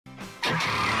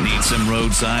Need some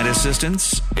roadside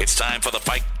assistance? It's time for the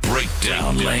Pike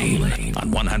Breakdown Lane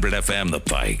on 100 FM The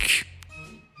Pike.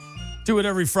 Do it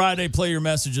every Friday. Play your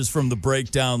messages from the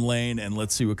Breakdown Lane, and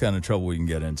let's see what kind of trouble we can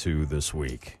get into this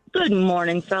week. Good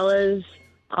morning, fellas.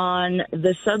 On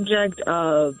the subject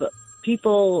of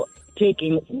people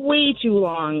taking way too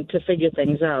long to figure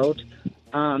things out,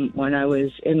 when I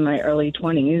was in my early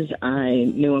 20s,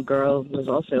 I knew a girl who was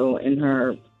also in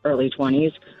her early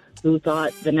 20s who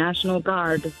thought the National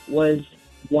Guard was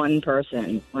one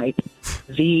person, like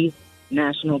the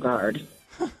National Guard.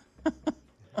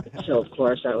 So, of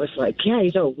course, I was like, yeah,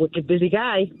 he's a wicked busy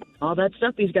guy. All that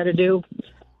stuff he's got to do.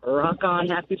 Rock on.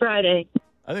 Happy Friday.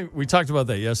 I think we talked about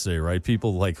that yesterday, right?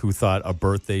 People like who thought a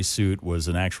birthday suit was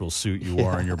an actual suit you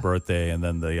wore on your birthday, and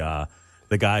then the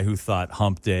guy who thought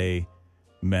hump day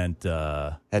meant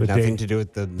had nothing to do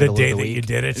with the middle day of the that week. you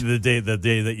did it. the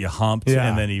day that you humped,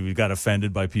 and then he got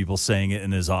offended by people saying it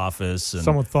in his office. And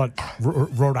Someone thought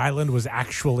Rhode Island was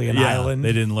actually an island.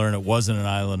 They didn't learn it wasn't an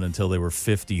island until they were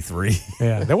 53.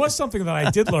 Yeah, there was something that I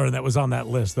did learn that was on that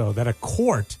list, though, that a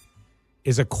quart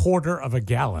is a quarter of a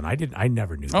gallon. I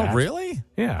never knew that. Oh, really?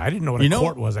 Yeah, I didn't know what a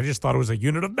quart was. I just thought it was a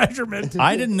unit of measurement.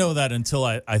 I didn't know that until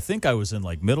I think I was in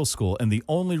like middle school, and the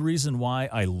only reason why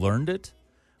I learned it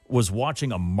was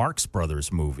watching a Marx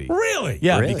Brothers movie. Really?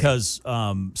 Yeah, Really? because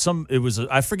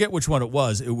I forget which one it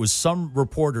was. It was some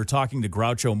reporter talking to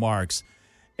Groucho Marx,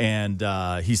 and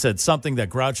he said something that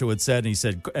Groucho had said, and he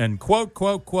said, and quote,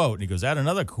 quote, quote. And he goes, add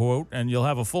another quote, and you'll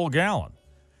have a full gallon.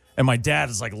 And my dad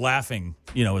is like laughing,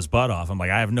 his butt off. I'm like,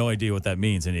 I have no idea what that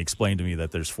means. And he explained to me that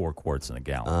there's 4 quarts in a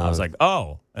gallon. I was like,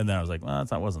 oh. And then I was like, well,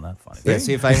 that wasn't that funny. Yeah,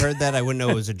 see, if I heard that, I wouldn't know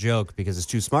it was a joke because it's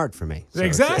too smart for me. So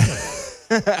Exactly.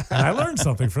 And I learned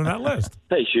something from that list.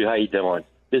 Hey, Shu, how you doing?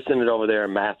 Listening over there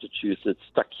in Massachusetts,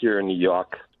 stuck here in New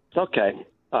York. It's okay.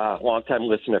 Long-time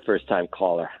listener, first-time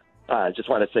caller. Just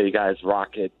want to say you guys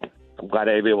rock it. I'm glad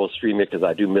I was able to stream it because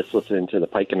I do miss listening to the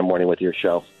Pike in the morning with your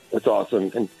show. It's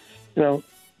awesome. And,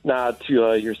 nod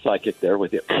to your psychic there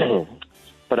with you.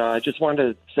 But I just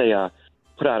wanted to say,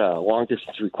 put out a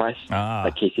long-distance request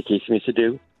like Casey Kasem used to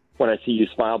do. When I See You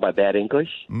Smile by Bad English,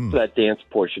 for that dance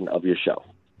portion of your show.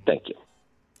 Thank you.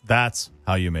 That's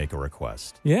how you make a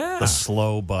request. Yeah. The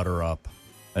slow butter up,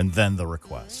 and then the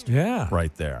request. Yeah.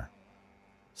 Right there.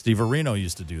 Steve Areno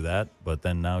used to do that, but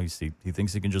then now he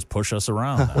thinks he can just push us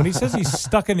around. When he says he's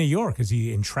stuck in New York, is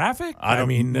he in traffic? I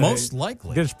mean, most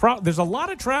likely. There's a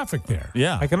lot of traffic there.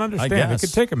 Yeah. I can understand. It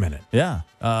could take a minute. Yeah.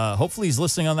 Hopefully he's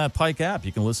listening on that Pike app.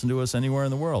 You can listen to us anywhere in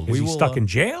the world. Is he stuck in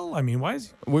jail? I mean, why is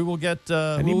he? We will get...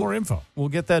 I need more info. We'll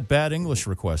get that Bad English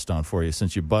request on for you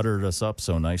since you buttered us up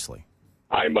so nicely.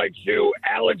 Hi, Mike Shu.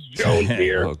 Alex Jones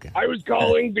here. Okay. I was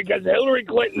calling because Hillary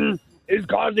Clinton is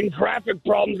causing traffic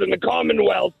problems in the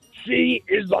Commonwealth. She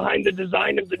is behind the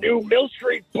design of the new Mill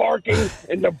Street parking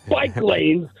and the bike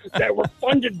lanes that were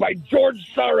funded by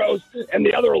George Soros and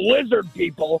the other lizard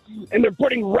people. And they're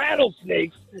putting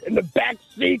rattlesnakes in the back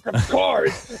seats of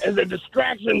cars as a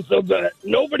distraction so that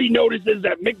nobody notices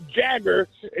that Mick Jagger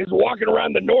is walking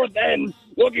around the North End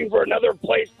looking for another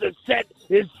place to set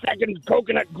his second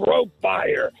Coconut Grove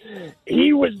fire.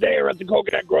 He was there at the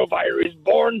Coconut Grove fire. He was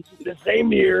born the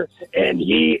same year, and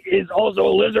he is also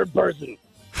a lizard person.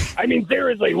 I mean,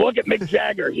 seriously, look at Mick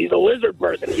Jagger. He's a lizard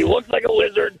person. He looks like a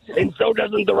lizard, and so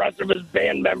doesn't the rest of his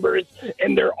band members,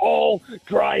 and they're all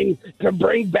trying to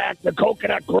bring back the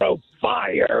Coconut Grove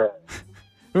fire.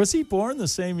 Was he born the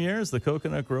same year as the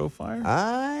Coconut Grove fire?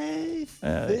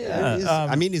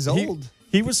 He's old.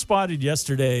 He was spotted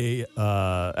yesterday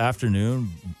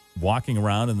afternoon walking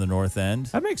around in the North End.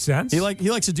 That makes sense. He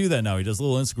likes to do that now. He does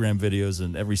little Instagram videos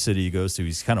in every city he goes to.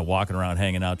 He's kind of walking around,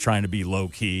 hanging out, trying to be low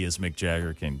key as Mick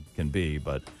Jagger can be.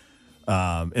 But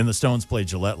and the Stones played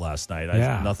Gillette last night. I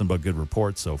have nothing but good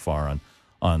reports so far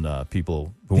on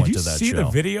people who went to that show. Did you see the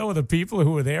video of the people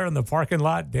who were there in the parking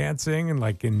lot dancing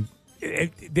and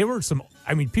there were some,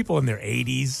 people in their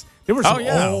 80s. There were some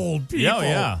old people.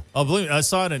 I believe I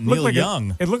saw it at Neil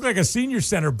Young. It looked like a senior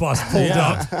center bus pulled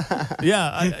up.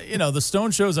 The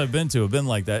Stone shows I've been to have been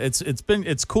like that.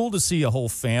 It's cool to see a whole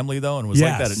family though, and it was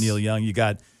like that at Neil Young. You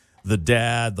got the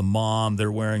dad, the mom,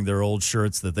 they're wearing their old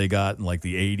shirts that they got in like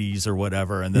the 80s or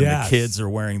whatever, and then the kids are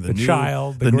wearing the new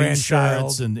child, the new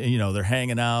grandchild, shirts, and they're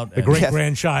hanging out, the great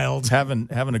grandchild, having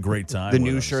a great time. The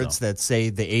new shirts that say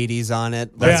the 80s on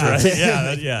it. That's right.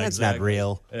 That's exactly. not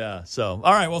real. Yeah. So,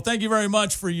 all right. Well, thank you very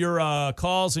much for your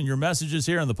calls and your messages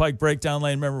here on the Pike Breakdown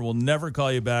Lane. Remember, we'll never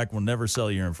call you back. We'll never sell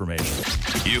your information.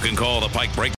 You can call the Pike Breakdown